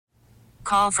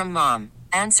call from mom.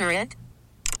 Answer it.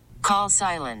 Call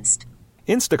silenced.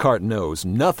 Instacart knows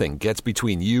nothing gets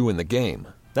between you and the game.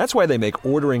 That's why they make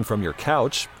ordering from your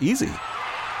couch easy.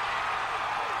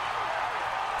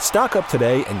 Stock up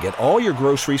today and get all your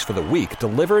groceries for the week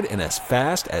delivered in as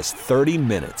fast as 30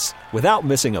 minutes without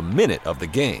missing a minute of the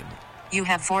game. You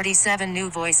have 47 new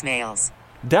voicemails.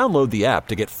 Download the app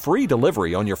to get free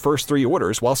delivery on your first 3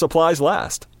 orders while supplies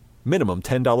last. Minimum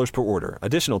 $10 per order.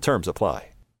 Additional terms apply.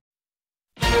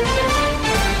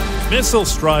 Missile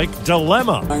strike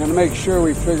dilemma. I'm going to make sure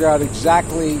we figure out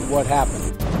exactly what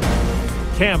happened.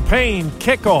 Campaign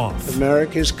kickoff.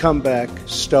 America's comeback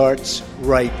starts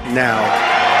right now.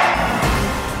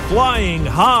 Flying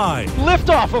high.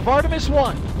 Liftoff of Artemis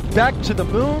 1. Back to the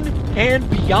moon and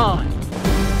beyond.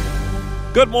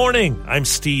 Good morning. I'm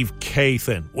Steve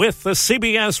Kathan with the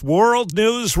CBS World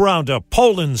News Roundup.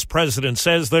 Poland's president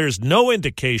says there's no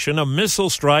indication a missile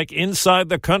strike inside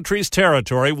the country's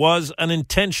territory was an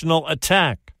intentional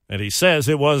attack. And he says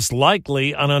it was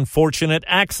likely an unfortunate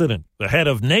accident. The head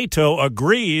of NATO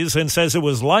agrees and says it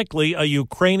was likely a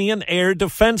Ukrainian air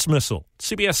defense missile.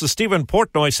 CBS's Stephen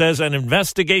Portnoy says an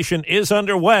investigation is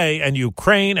underway and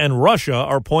Ukraine and Russia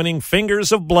are pointing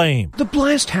fingers of blame. The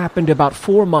blast happened about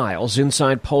 4 miles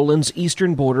inside Poland's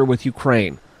eastern border with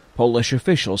Ukraine. Polish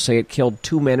officials say it killed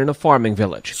 2 men in a farming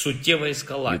village.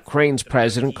 Ukraine's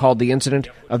president called the incident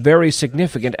a very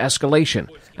significant escalation,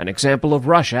 an example of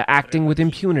Russia acting with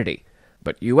impunity.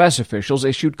 But U.S. officials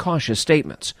issued cautious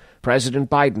statements. President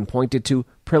Biden pointed to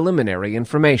preliminary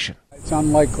information. It's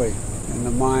unlikely in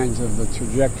the minds of the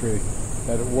trajectory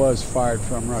that it was fired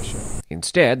from Russia.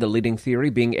 Instead, the leading theory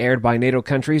being aired by NATO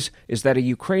countries is that a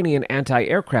Ukrainian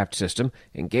anti-aircraft system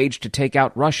engaged to take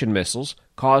out Russian missiles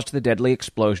caused the deadly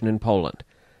explosion in Poland.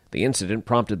 The incident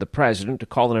prompted the president to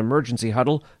call an emergency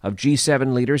huddle of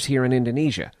G7 leaders here in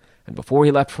Indonesia. And before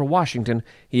he left for Washington,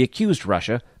 he accused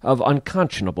Russia of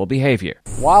unconscionable behavior.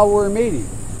 While we're meeting,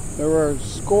 there were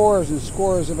scores and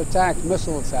scores of attacks,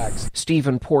 missile attacks.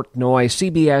 Stephen Portnoy,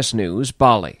 CBS News,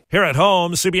 Bali. Here at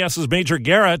home, CBS's Major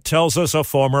Garrett tells us a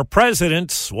former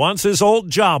president wants his old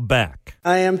job back.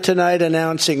 I am tonight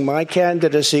announcing my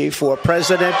candidacy for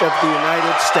President of the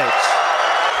United States.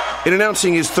 In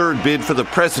announcing his third bid for the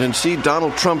presidency,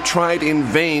 Donald Trump tried in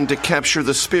vain to capture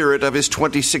the spirit of his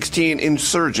 2016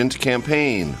 insurgent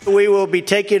campaign. We will be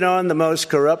taking on the most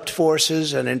corrupt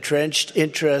forces and entrenched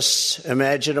interests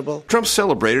imaginable. Trump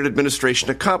celebrated administration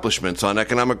accomplishments on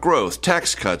economic growth,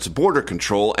 tax cuts, border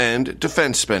control, and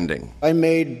defense spending. I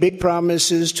made big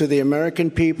promises to the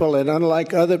American people, and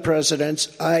unlike other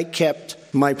presidents, I kept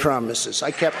my promises.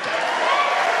 I kept them.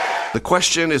 The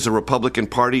question is the Republican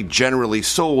Party generally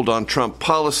sold on Trump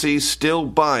policies, still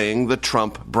buying the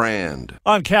Trump brand.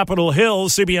 On Capitol Hill,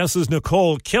 CBS's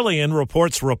Nicole Killian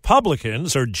reports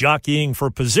Republicans are jockeying for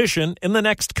position in the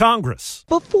next Congress.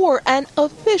 Before an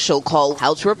official call,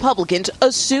 House Republicans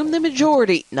assume the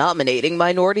majority, nominating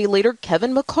Minority Leader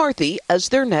Kevin McCarthy as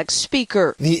their next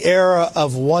speaker. The era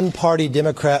of one-party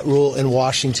Democrat rule in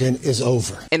Washington is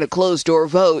over. In a closed-door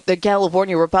vote, the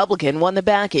California Republican won the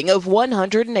backing of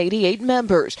 188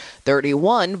 members.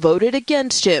 31 voted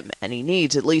against him, and he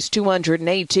needs at least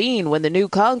 218 when the new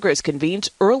Congress convenes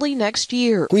early next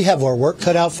year. We have our work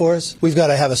cut out for us. We've got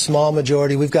to have a small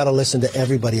majority. We've got to listen to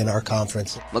everybody in our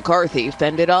conference. McCarthy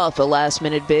fended off a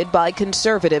last-minute bid by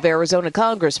conservative Arizona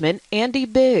Congressman Andy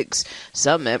Biggs.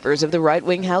 Some members of the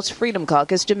right-wing House Freedom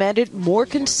Caucus demanded more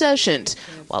concessions,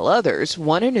 while others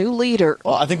want a new leader.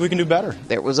 Well, I think we can do better.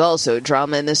 There was also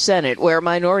drama in the Senate, where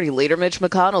Minority Leader Mitch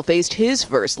McConnell faced his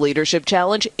first leadership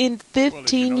challenge in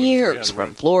 15 years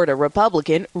from Florida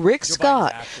Republican Rick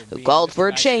Scott, who called for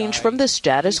a change from the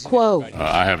status quo.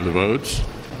 I have the votes.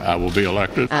 I will be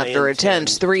elected. After a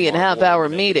tense 3.5-hour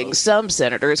meeting, some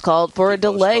senators called for a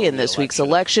delay in this week's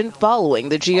election following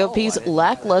the GOP's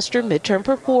lackluster midterm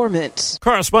performance.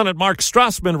 Correspondent Mark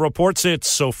Strassman reports it's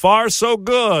so far so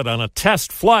good on a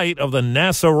test flight of the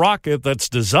NASA rocket that's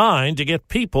designed to get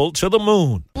people to the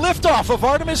moon. Liftoff of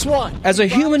Artemis 1. As a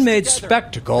human-made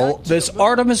spectacle, this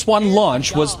Artemis 1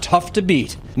 launch was tough to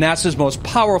beat. NASA's most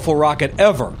powerful rocket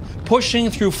ever,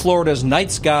 pushing through Florida's night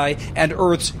sky and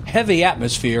Earth's heavy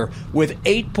atmosphere with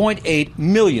 8.8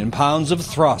 million pounds of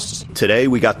thrust. Today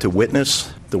we got to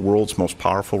witness the world's most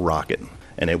powerful rocket,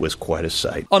 and it was quite a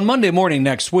sight. On Monday morning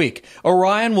next week,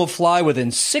 Orion will fly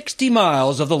within 60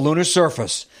 miles of the lunar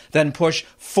surface, then push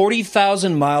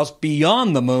 40,000 miles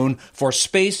beyond the moon for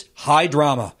space high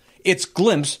drama, its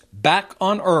glimpse back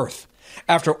on Earth.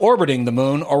 After orbiting the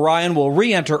moon, Orion will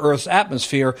re-enter Earth's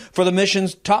atmosphere for the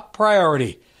mission's top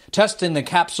priority, testing the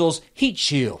capsule's heat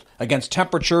shield against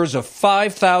temperatures of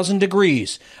 5,000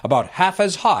 degrees, about half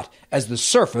as hot as the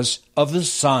surface of the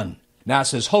sun.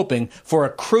 NASA's hoping for a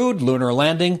crewed lunar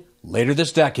landing later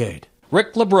this decade.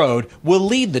 Rick LeBrode will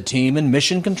lead the team in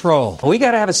mission control. We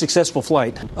got to have a successful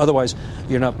flight. Otherwise,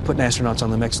 you're not putting astronauts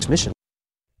on the next mission.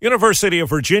 University of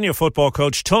Virginia football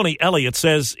coach Tony Elliott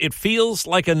says it feels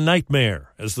like a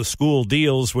nightmare as the school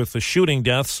deals with the shooting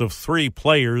deaths of 3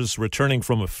 players returning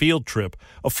from a field trip.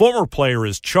 A former player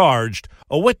is charged.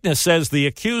 A witness says the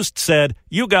accused said,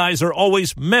 "You guys are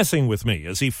always messing with me,"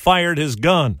 as he fired his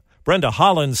gun. Brenda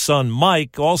Holland's son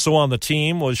Mike, also on the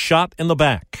team, was shot in the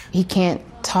back. He can't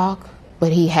talk,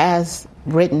 but he has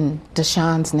written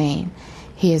Deshaun's name.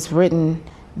 He has written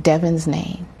Devin's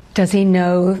name. Does he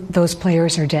know those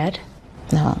players are dead?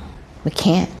 No, we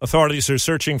can't. Authorities are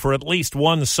searching for at least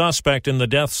one suspect in the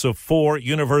deaths of 4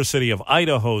 University of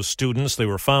Idaho students. They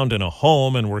were found in a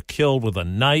home and were killed with a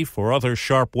knife or other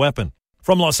sharp weapon.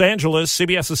 From Los Angeles,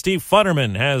 CBS's Steve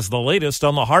Futterman has the latest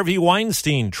on the Harvey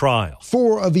Weinstein trial.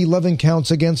 4 of 11 counts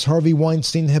against Harvey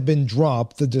Weinstein have been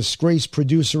dropped. The disgraced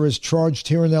producer is charged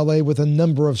here in L.A. with a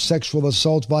number of sexual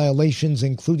assault violations,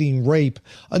 including rape.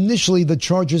 Initially, the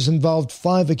charges involved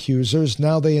 5 accusers.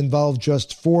 Now they involve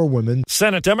just 4 women.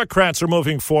 Senate Democrats are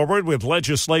moving forward with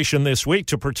legislation this week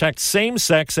to protect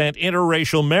same-sex and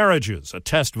interracial marriages. A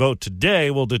test vote today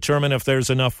will determine if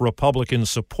there's enough Republican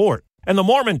support. And the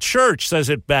Mormon Church says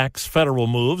it backs federal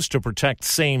moves to protect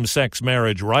same-sex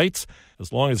marriage rights,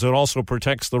 as long as it also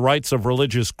protects the rights of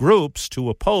religious groups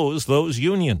to oppose those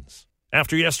unions.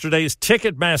 After yesterday's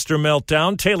Ticketmaster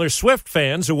meltdown, Taylor Swift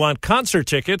fans who want concert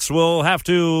tickets will have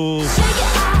to...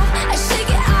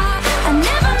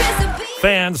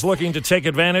 Fans looking to take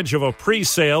advantage of a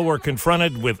pre-sale were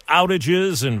confronted with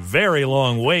outages and very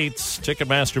long waits.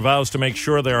 Ticketmaster vows to make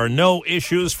sure there are no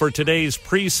issues for today's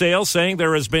pre-sale, saying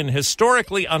there has been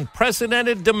historically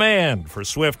unprecedented demand for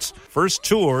Swift's first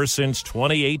tour since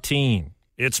 2018.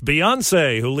 It's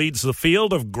Beyoncé who leads the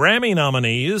field of Grammy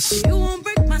nominees.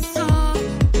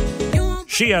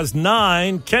 She has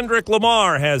 9. Kendrick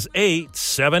Lamar has 8,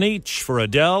 7 each for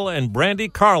Adele and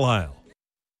Brandi Carlile.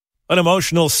 An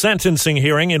emotional sentencing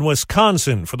hearing in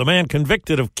Wisconsin for the man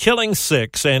convicted of killing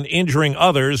 6 and injuring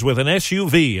others with an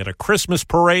SUV at a Christmas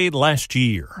parade last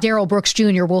year. Darrell Brooks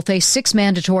Jr. will face 6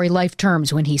 mandatory life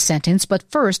terms when he's sentenced, but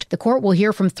first, the court will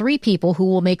hear from 3 people who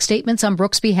will make statements on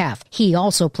Brooks' behalf. He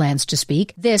also plans to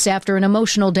speak. This after an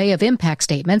emotional day of impact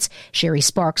statements. Sherry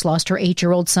Sparks lost her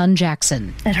 8-year-old son,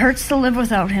 Jackson. It hurts to live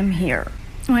without him here.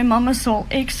 My mama's soul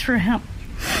aches for him.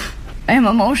 I am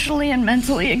emotionally and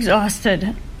mentally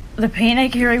exhausted. The pain I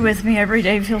carry with me every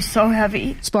day feels so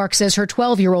heavy. Sparks says her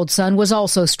 12-year-old son was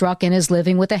also struck and is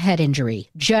living with a head injury.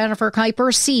 Jennifer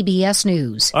Kuiper, CBS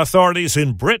News. Authorities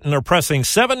in Britain are pressing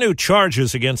 7 new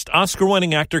charges against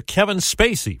Oscar-winning actor Kevin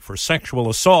Spacey for sexual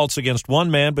assaults against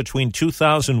one man between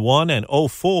 2001 and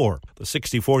 2004. The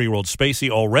 64-year-old Spacey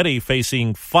already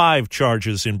facing 5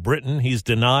 charges in Britain. He's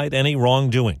denied any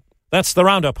wrongdoing. That's the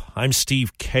Roundup. I'm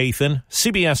Steve Kathan,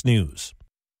 CBS News.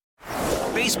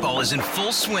 Baseball is in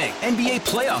full swing. NBA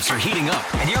playoffs are heating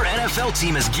up, and your NFL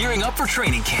team is gearing up for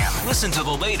training camp. Listen to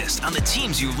the latest on the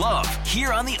teams you love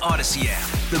here on the Odyssey app.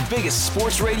 The biggest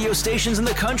sports radio stations in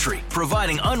the country,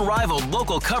 providing unrivaled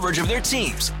local coverage of their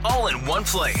teams, all in one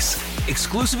place.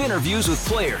 Exclusive interviews with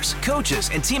players, coaches,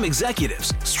 and team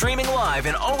executives, streaming live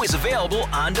and always available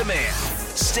on demand.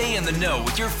 Stay in the know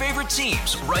with your favorite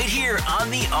teams right here on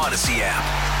the Odyssey app.